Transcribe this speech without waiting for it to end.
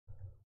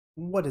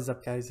What is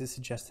up, guys? This is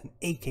Justin,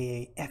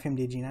 aka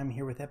FMDigi, and I'm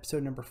here with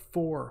episode number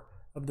 4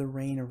 of the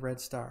Reign of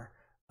Red Star.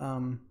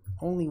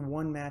 Only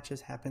one match has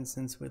happened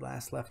since we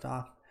last left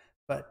off,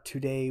 but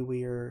today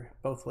we are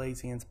both legs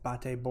against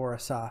BATE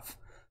Borisov.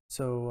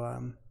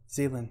 So,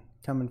 Zealand,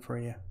 coming for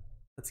you.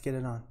 Let's get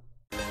it on.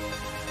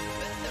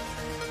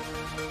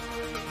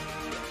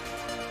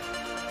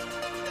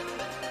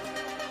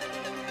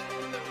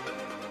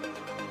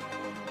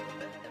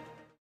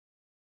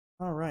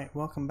 All right,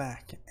 welcome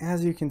back.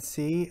 As you can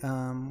see,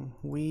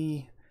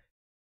 we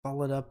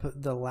followed up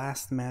the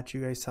last match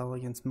you guys saw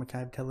against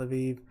Maccabi Tel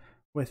Aviv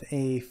with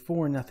a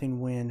 4-0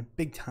 win,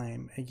 big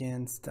time,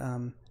 against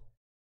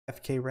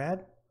FK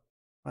Rad.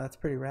 Wow, that's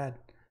pretty rad.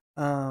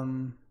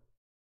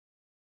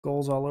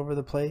 Goals all over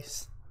the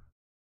place.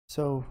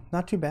 So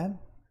not too bad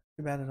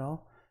at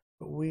all.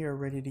 But we are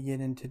ready to get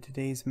into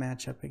today's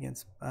matchup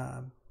against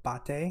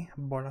BATE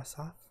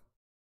Borisov.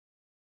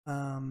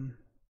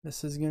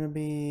 This is going to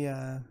be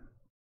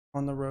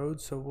on the road,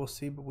 so we'll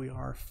see, but we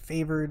are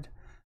favored.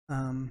 I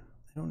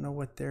don't know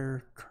what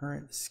their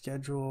current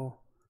schedule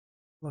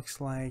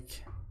looks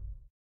like.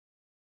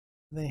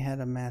 They had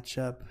a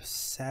matchup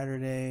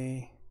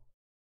Saturday,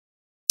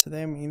 so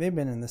they've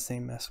been in the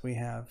same mess we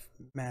have,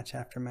 match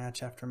after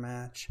match after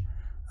match,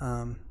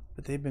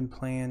 but they've been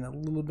playing a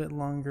little bit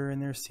longer in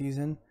their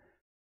season,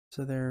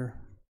 so they're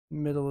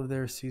middle of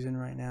their season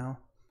right now.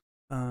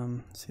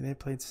 See, they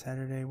played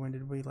Saturday. When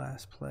did we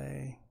last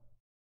play?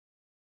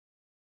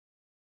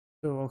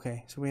 So,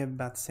 okay, so we have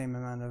about the same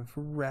amount of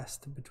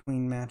rest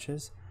between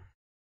matches.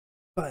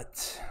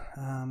 But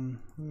let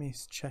me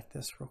check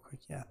this real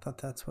quick. Yeah, I thought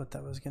that's what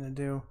that was going to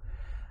do.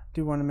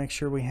 Do want to make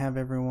sure we have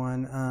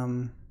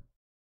everyone.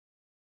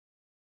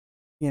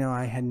 You know,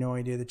 I had no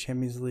idea the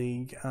Champions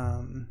League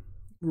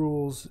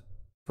rules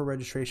for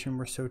registration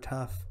were so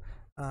tough.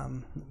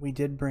 We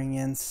did bring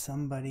in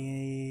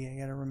somebody. I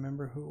got to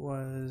remember who it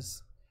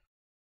was.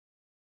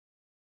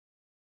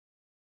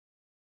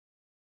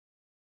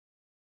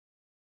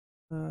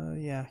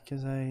 Yeah,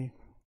 because I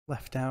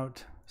left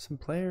out some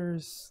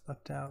players.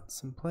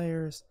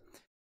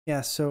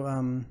 Yeah,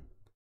 so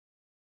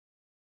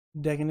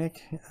Degenik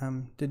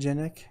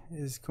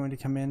is going to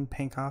come in.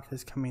 Pankov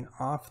is coming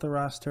off the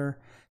roster.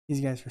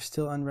 These guys are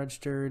still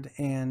unregistered,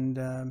 and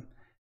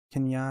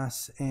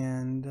Kenyas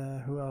and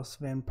who else?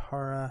 Van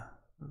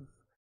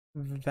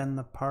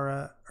La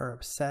Para are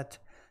upset.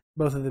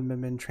 Both of them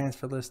have been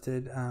transfer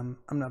listed. I'm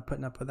not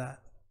putting up with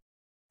that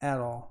at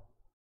all.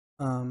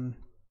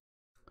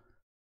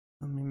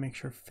 Let me make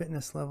sure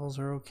fitness levels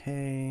are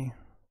okay.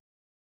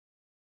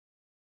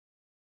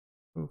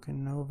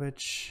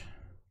 Vukanovic.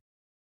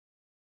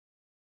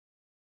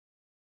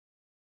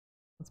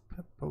 Let's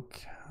put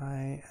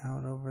Bokai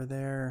out over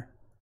there.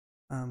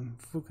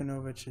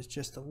 Vukanovic is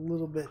just a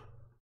little bit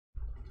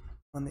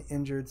on the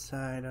injured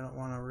side. I don't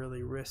want to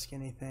really risk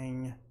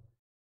anything.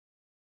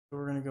 So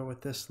we're going to go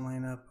with this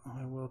lineup.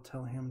 I will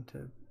tell him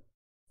to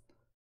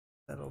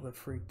settle the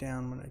freak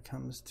down when it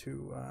comes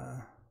to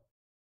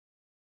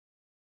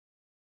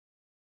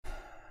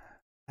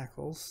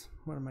tackles.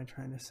 What am I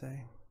trying to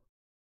say?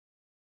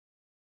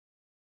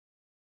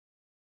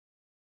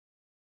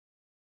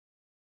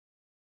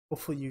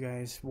 Hopefully you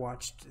guys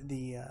watched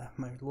the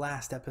my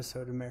last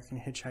episode of American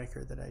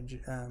Hitchhiker that I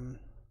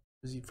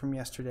was from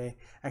yesterday.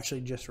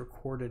 Actually just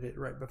recorded it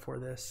right before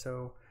this,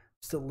 so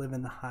still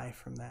living the high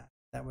from that.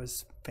 That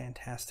was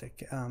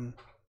fantastic.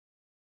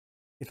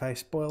 If I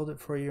spoiled it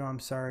for you, I'm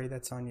sorry.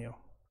 That's on you.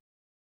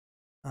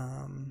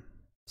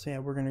 So yeah,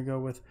 we're gonna go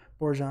with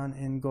Borjan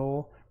in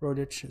goal,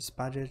 Rodic,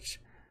 Spajic,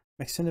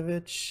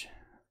 Maksimovic,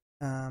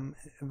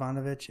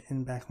 Ivanovic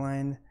in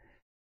backline,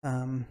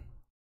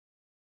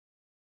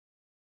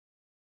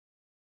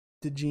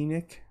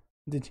 Digi,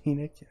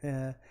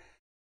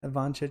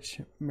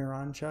 Ivanchik,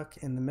 Miranchuk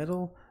in the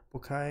middle,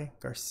 Bokai,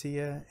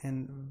 Garcia,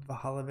 and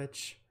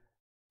Vahalovic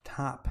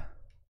top.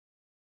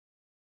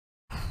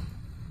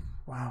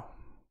 Wow,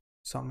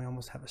 saw me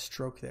almost have a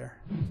stroke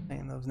there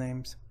saying those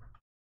names.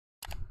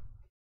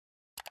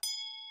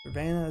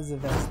 Urbana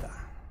Zvezda.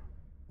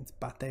 It's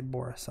BATE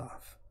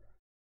Borisov.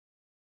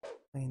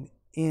 Playing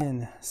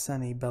in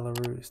sunny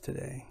Belarus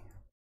today.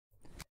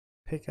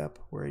 Pick up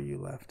where you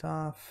left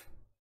off.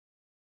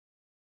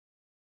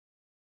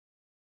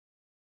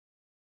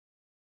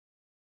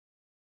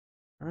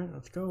 All right,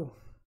 let's go.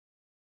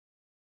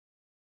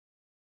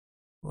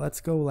 Let's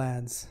go,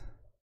 lads.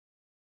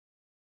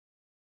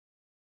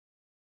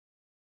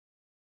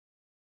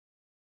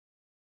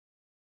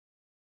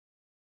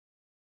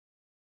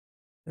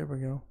 There we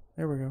go.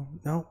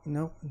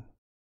 Nope. Get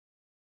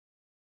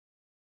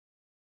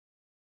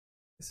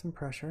some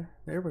pressure.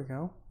 There we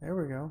go.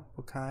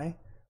 Bukai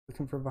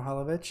looking for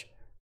Vahalovic.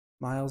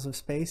 Miles of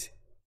space.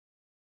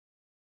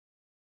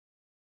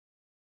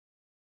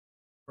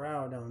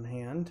 Crowd on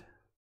hand.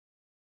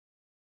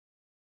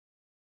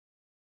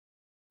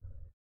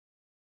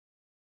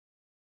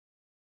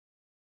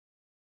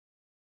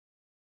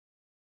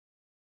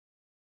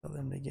 Tell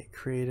them to get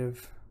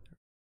creative.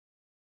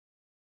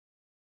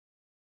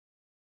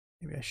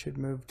 Maybe I should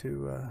move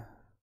to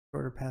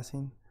shorter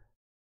passing.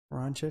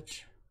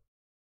 Morancic.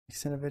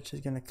 Ksenovic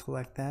is going to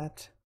collect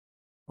that.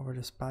 Over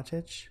to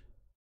Spacic.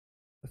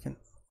 Looking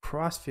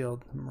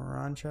crossfield.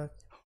 Morancic.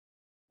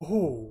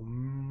 Oh,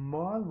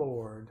 my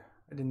lord.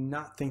 I did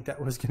not think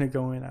that was going to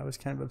go in. I was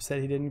kind of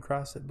upset he didn't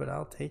cross it, but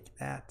I'll take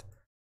that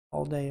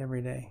all day,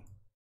 every day.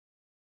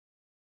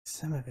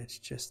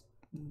 Ksenovic just...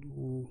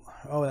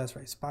 Oh, that's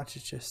right.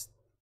 Spacic just...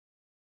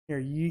 Here,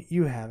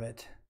 you have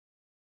it.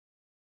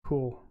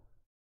 Cool.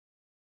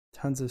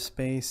 Tons of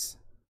space.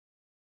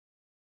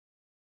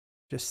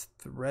 Just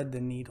thread the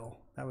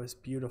needle. That was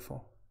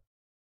beautiful.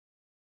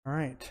 All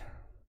right.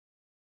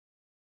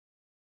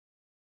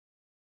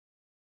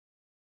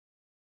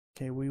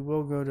 Okay, we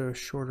will go to a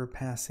shorter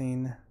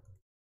passing.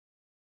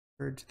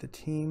 Third to the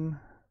team.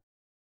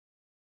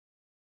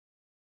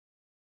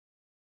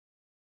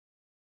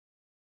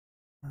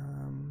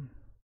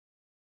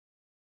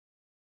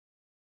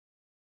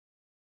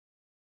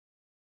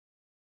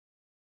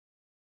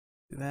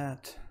 Do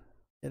that.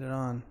 Get it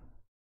on.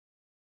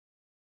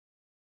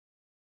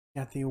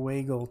 Got the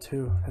away goal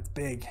too. That's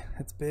big.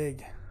 That's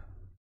big.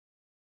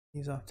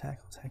 He's off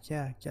tackles. Heck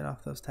yeah, get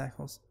off those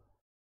tackles.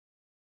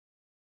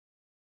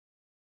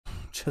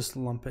 Just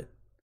lump it.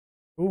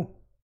 Ooh,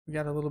 we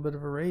got a little bit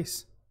of a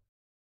race.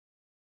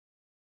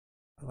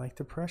 I like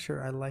the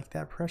pressure. I like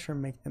that pressure.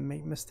 Make them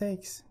make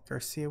mistakes.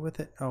 Garcia with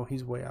it. Oh,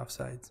 he's way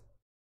offsides.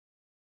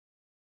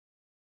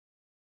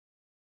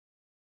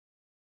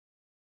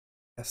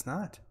 Guess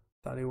not.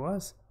 Thought he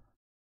was.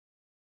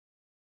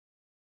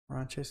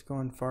 Morancic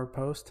going far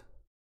post.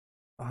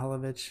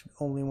 Vahalovic,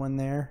 only one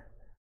there.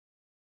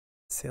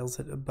 Sails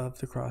it above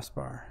the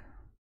crossbar.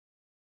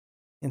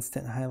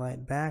 Instant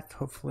highlight back.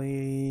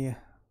 Hopefully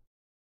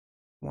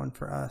one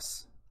for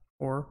us.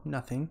 Or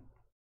nothing.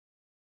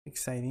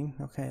 Exciting.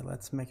 Okay,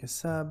 let's make a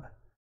sub.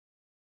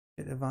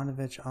 Get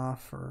Ivanovic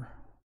off for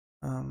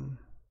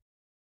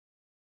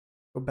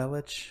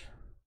Gobelic.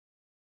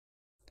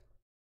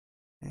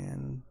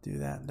 And do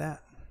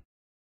that.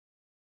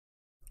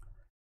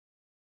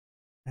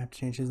 I have to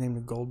change his name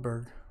to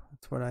Goldberg.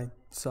 That's what I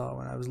saw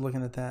when I was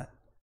looking at that.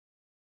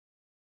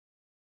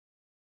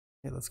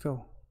 Okay, let's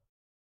go.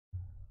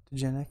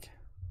 Dejanic.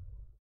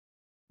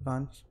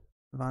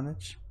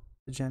 Ivanic.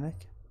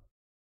 Dejanic.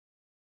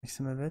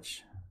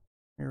 Maximovic.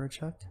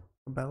 Mirichuk.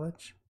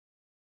 Gobelic.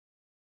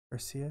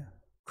 Garcia.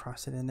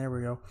 Cross it in. There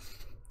we go.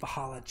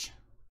 Vahalovic.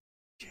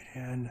 Get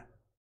in.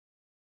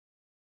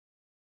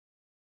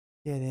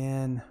 Get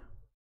in.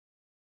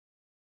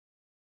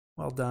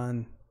 Well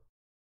done.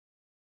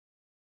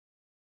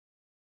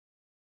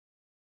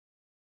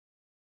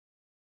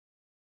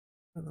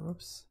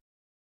 Whoops.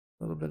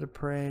 A little bit of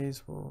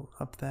praise. We'll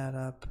up that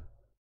up.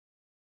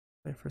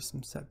 Play for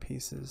some set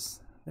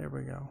pieces. There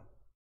we go.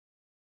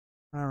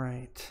 All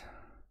right.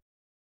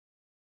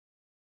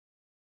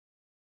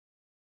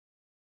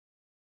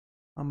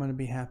 I'm going to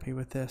be happy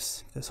with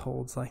this. If this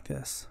holds like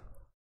this.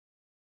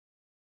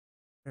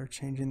 They're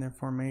changing their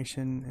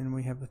formation and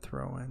we have a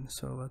throw in.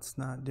 So let's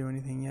not do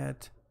anything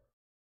yet.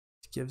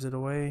 Gives it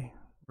away.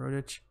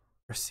 Rodic,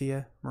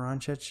 Garcia,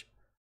 Morancic.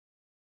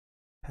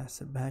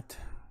 Pass it back to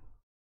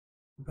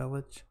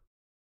Belic,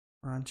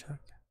 Morancic,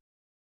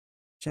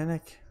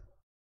 Janik,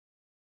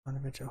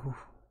 Ivanovic. Oh,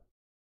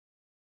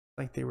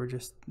 like they were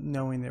just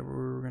knowing that we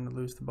were going to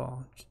lose the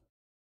ball.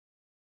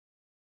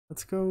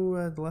 Let's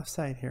go the left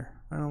side here.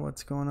 I don't know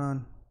what's going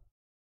on.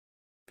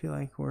 I feel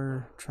like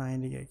we're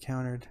trying to get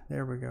countered.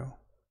 There we go.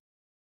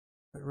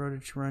 Let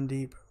Rodic run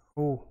deep.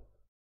 Oh.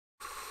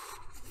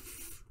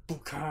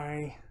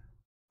 Bukai.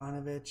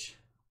 Ivanovic.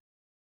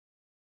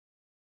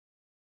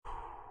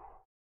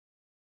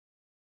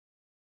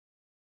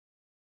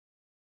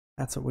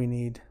 That's what we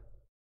need.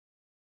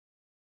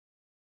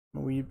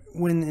 We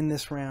win in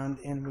this round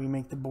and we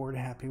make the board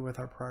happy with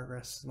our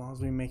progress as long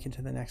as we make it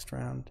to the next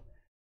round.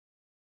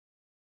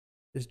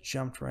 Just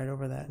jumped right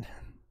over that.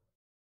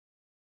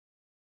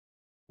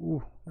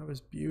 Ooh, that was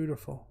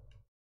beautiful.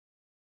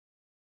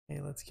 Okay,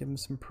 let's give him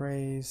some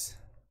praise.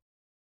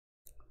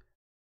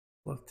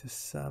 Look to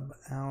sub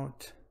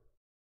out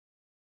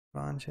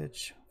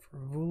Vancic for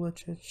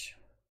Vulicic.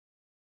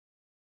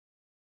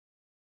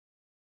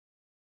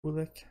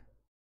 Vulic.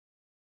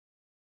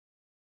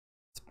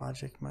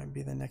 Spacic might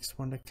be the next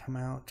one to come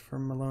out for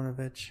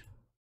Milonovic.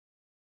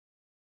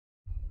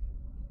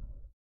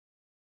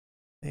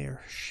 They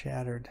are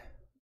shattered.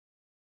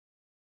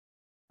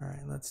 All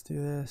right, let's do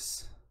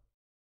this.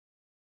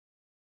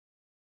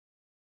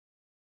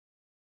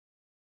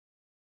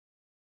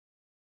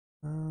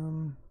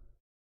 I'm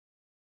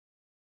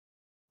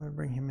gonna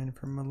bring him in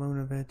for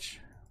Milonovic.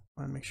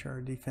 I want to make sure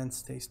our defense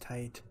stays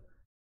tight.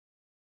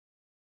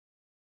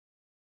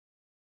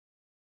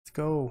 Let's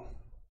go.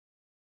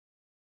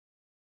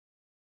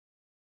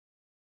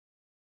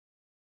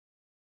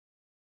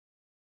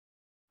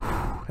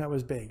 That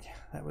was big.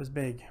 That was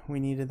big. We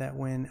needed that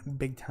win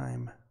big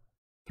time.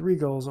 3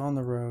 goals on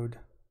the road.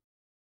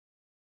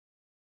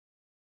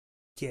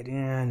 Get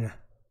in.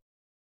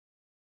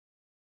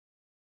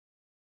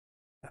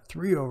 Got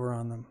 3 over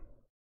on them.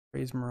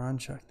 Praise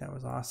Morancic. That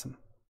was awesome.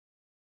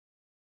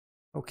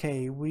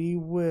 Okay, we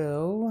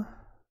will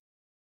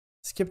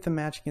skip the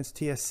match against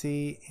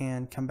TSC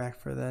and come back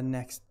for the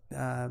next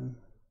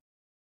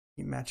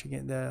match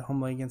against the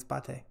home leg against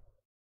BATE.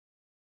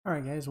 All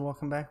right, guys,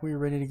 welcome back. We're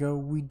ready to go.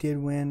 We did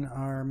win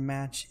our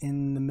match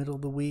in the middle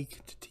of the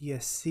week to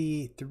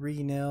TSC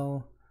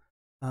 3-0.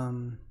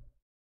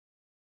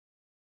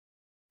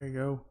 There you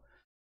go.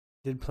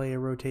 Did play a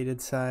rotated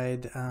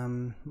side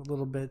a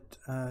little bit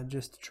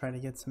just to try to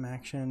get some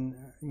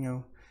action, you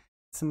know,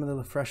 some of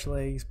the fresh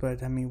legs,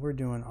 but I mean, we're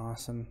doing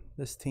awesome.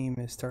 This team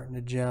is starting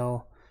to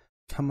gel,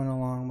 coming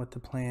along with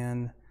the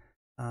plan.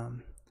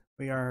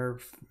 We are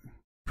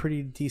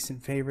pretty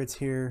decent favorites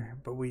here,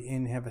 but we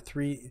have a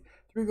three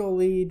goal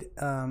lead.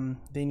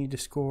 They need to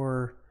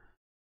score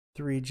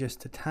 3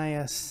 just to tie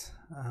us.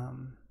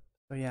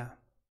 So yeah,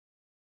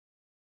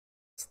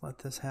 let's let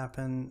this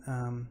happen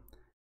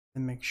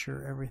and make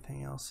sure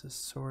everything else is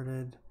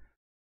sorted.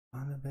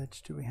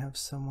 Ivanovic, do we have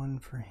someone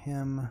for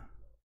him?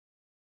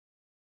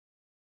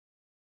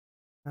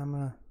 I'm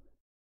gonna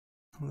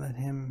let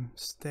him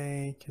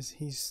stay because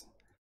he's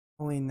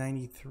only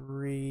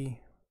 93.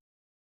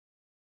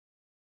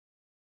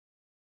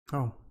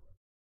 Oh.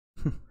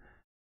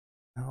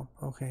 Help.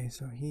 Okay,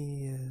 so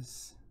he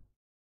is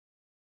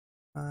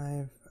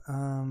 5.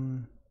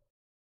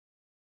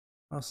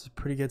 Else is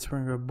pretty good. So we're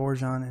gonna go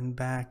Borjan and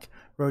back.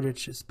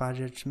 Rodic,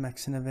 Spajic,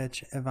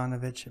 Maksimovic,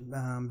 Ivanovic,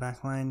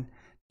 backline.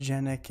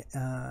 Janik,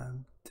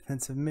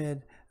 defensive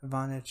mid.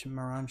 Ivanic,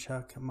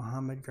 Maranchuk,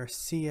 Mohamed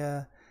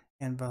Garcia,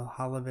 and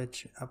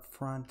Valhalovic up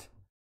front.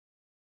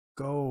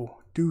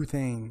 Go do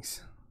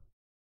things.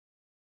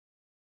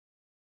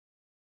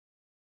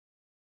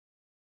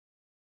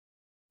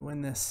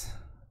 Win this,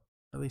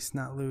 or at least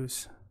not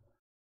lose.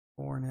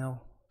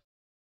 4-0.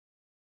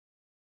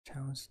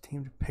 Challenge the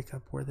team to pick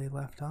up where they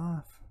left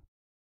off.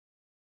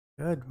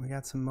 Good, we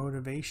got some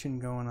motivation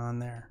going on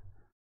there.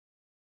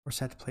 We're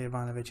set to play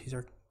Ivanovic. He's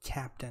our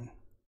captain.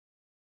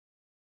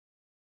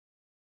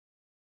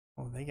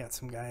 Oh, they got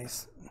some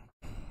guys.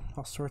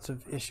 All sorts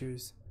of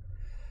issues.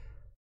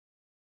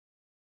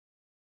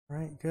 All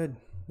right, good.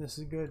 This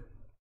is good.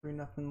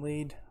 3-0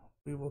 lead.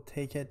 We will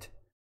take it.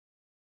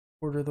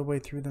 Quarter of the way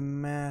through the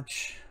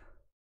match.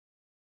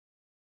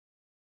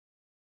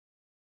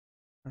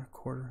 Not a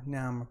quarter.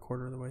 Now I'm a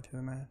quarter of the way through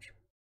the match.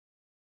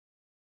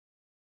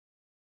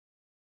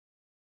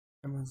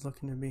 Everyone's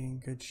looking to be in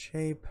good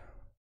shape.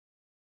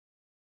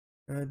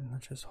 Good.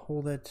 Let's just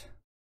hold it.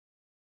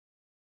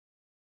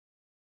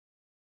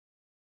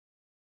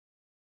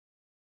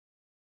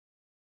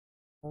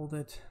 Hold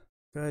it.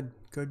 Good.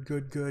 Good,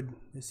 good, good.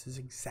 This is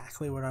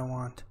exactly what I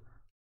want.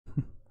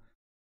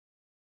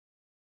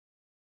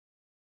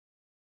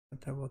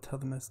 But I will tell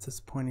them that's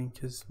disappointing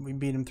because we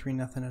beat them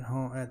 3-0 at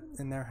home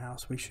in their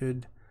house. We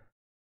should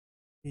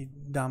be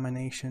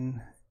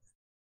domination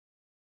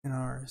in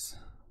ours.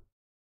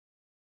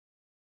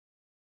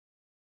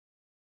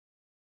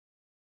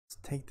 Let's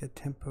take the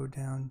tempo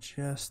down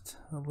just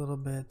a little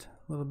bit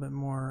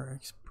more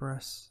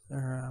express.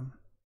 Or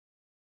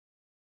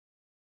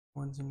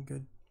one's in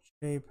good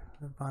shape.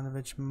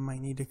 Ivanovic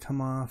might need to come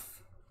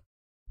off.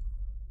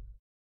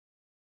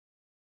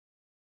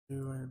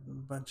 Do a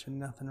bunch of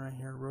nothing right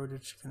here.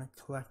 Rodic gonna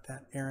collect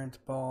that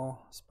errant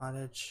ball.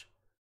 Spajic,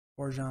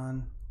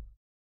 Borjan.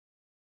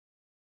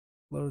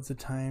 Loads of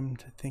time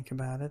to think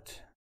about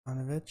it.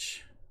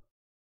 Ivanovic,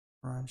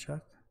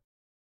 Maranchuk,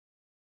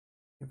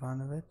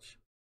 Ivanovic,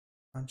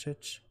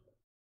 Doncic.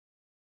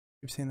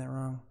 Keep saying that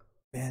wrong.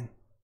 Ben.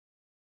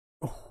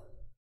 Oh.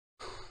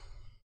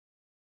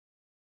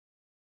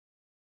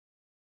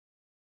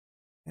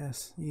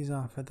 Yes, ease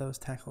off at those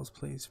tackles,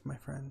 please, my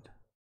friend.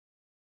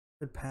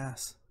 Good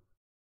pass.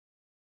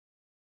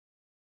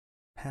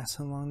 Pass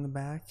along the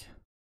back,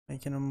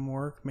 making them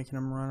work, making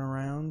them run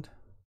around.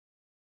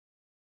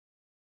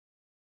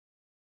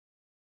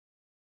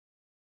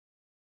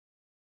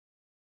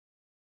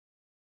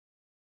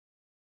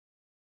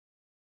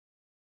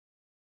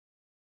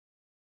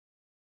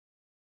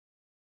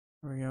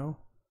 There we go.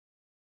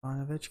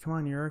 Ivanovic, come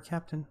on, you're our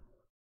captain.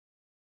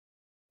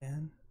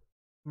 Ben.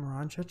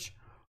 Maranchuk.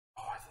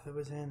 Oh, I thought it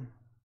was him.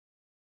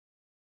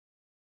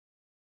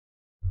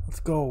 Let's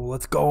go,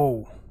 let's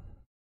go.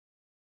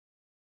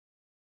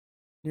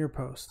 Near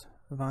post.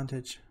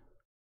 Advantage.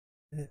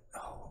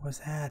 Oh, what was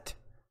that?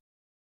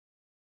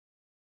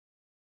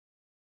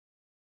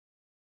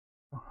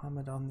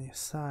 Mohamed on the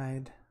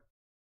side.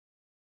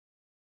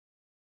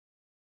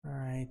 All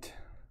right.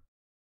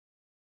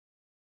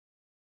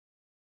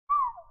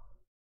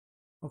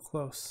 Oh,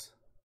 close.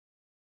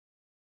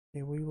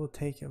 Okay, we will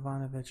take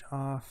Ivanovic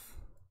off.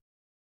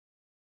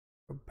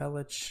 For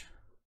Belic.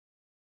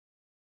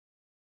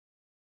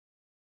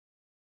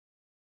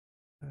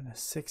 Doing a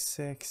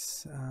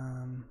 6-6.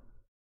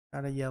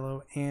 Got a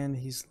yellow, and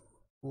he's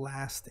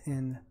last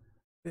in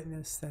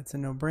fitness. That's a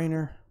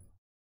no-brainer.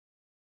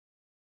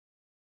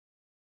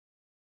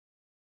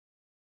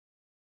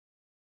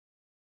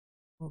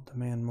 We'll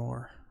demand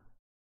more.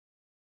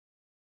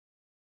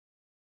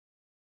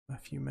 A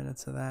few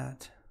minutes of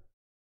that.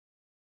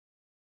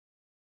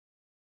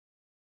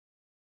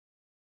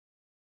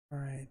 All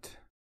right.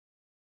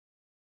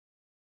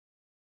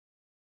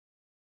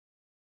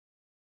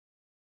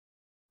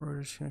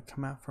 We're just going to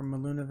come out from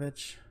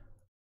Milunovic.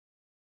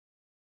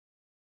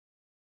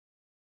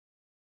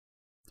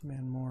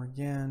 Demand more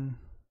again.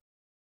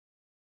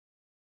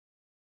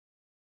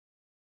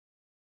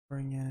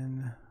 Bring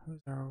in,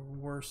 who's our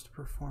worst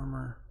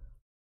performer?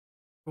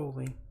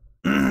 Goalie.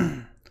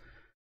 Pahalovic.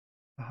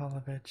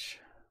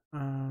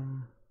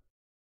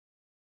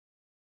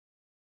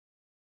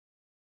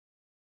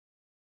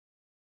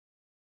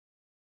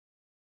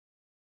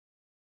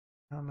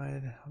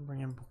 Mohamed. I'll bring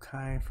in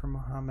Bukai for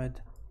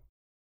Mohamed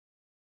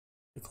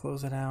to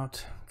close it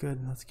out.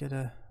 Good. Let's get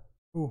a.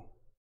 Ooh.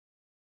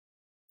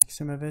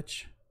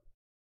 Maksimovic.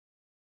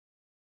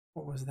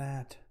 What was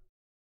that?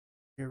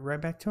 You're right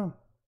back to him.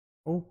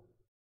 Oh.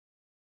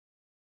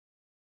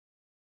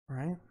 All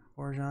right.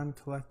 Borjan,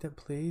 collect it,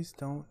 please.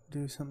 Don't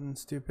do something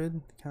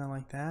stupid. Kind of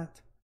like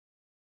that.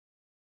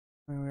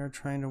 I mean, we are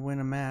trying to win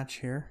a match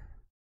here.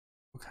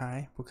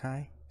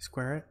 Bukai.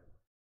 Square it.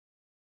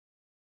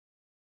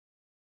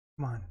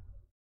 Come on.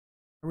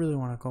 I really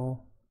want a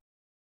goal.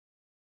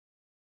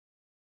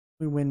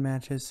 We win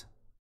matches.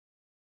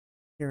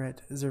 Here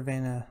at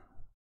Zervana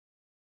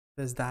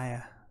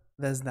Zvezda.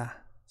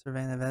 Zervana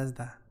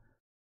Zvezda.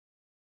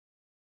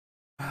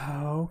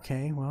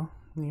 Okay, well,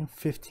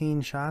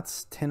 15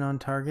 shots, 10 on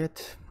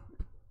target.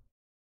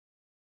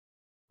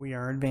 We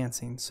are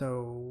advancing,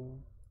 so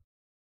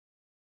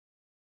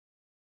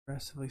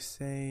aggressively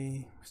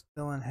say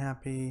still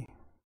unhappy.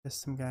 Piss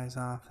some guys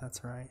off.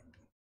 That's right.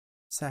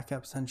 Sack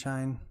up,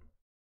 sunshine.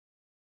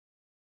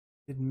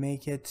 Did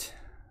make it.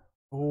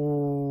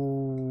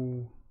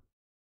 Oh,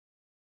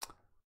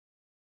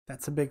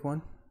 that's a big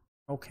one.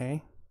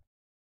 Okay.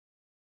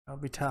 That'll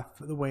be tough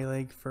for the away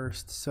leg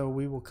first, so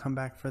we will come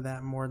back for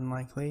that more than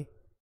likely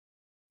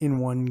in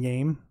one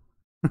game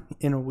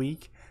in a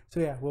week. So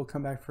yeah, we'll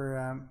come back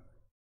for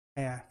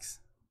Ajax.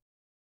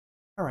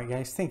 All right,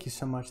 guys, thank you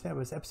so much. That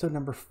was episode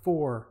number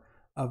 4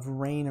 of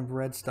Reign of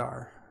Red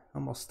Star.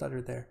 Almost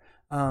stuttered there.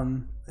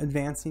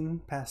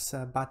 Advancing past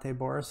BATE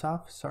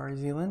Borisov. Sorry,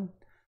 Zealand.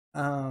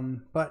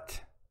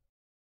 But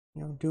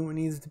doing what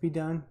needs to be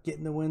done,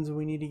 getting the wins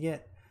we need to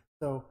get.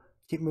 So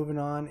keep moving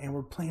on, and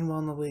we're playing well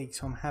in the league,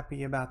 so I'm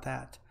happy about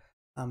that.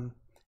 If you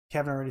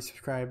haven't already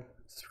subscribed,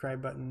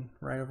 subscribe button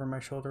right over my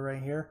shoulder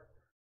right here.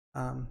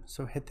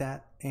 So hit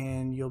that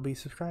and you'll be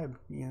subscribed.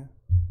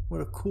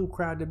 What a cool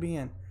crowd to be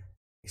in.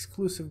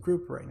 Exclusive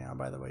group right now,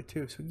 by the way,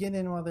 too. So get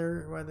in while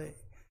they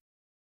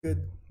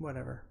good,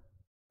 whatever.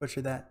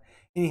 Butcher that.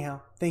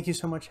 Anyhow, thank you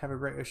so much. Have a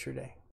great rest of your day.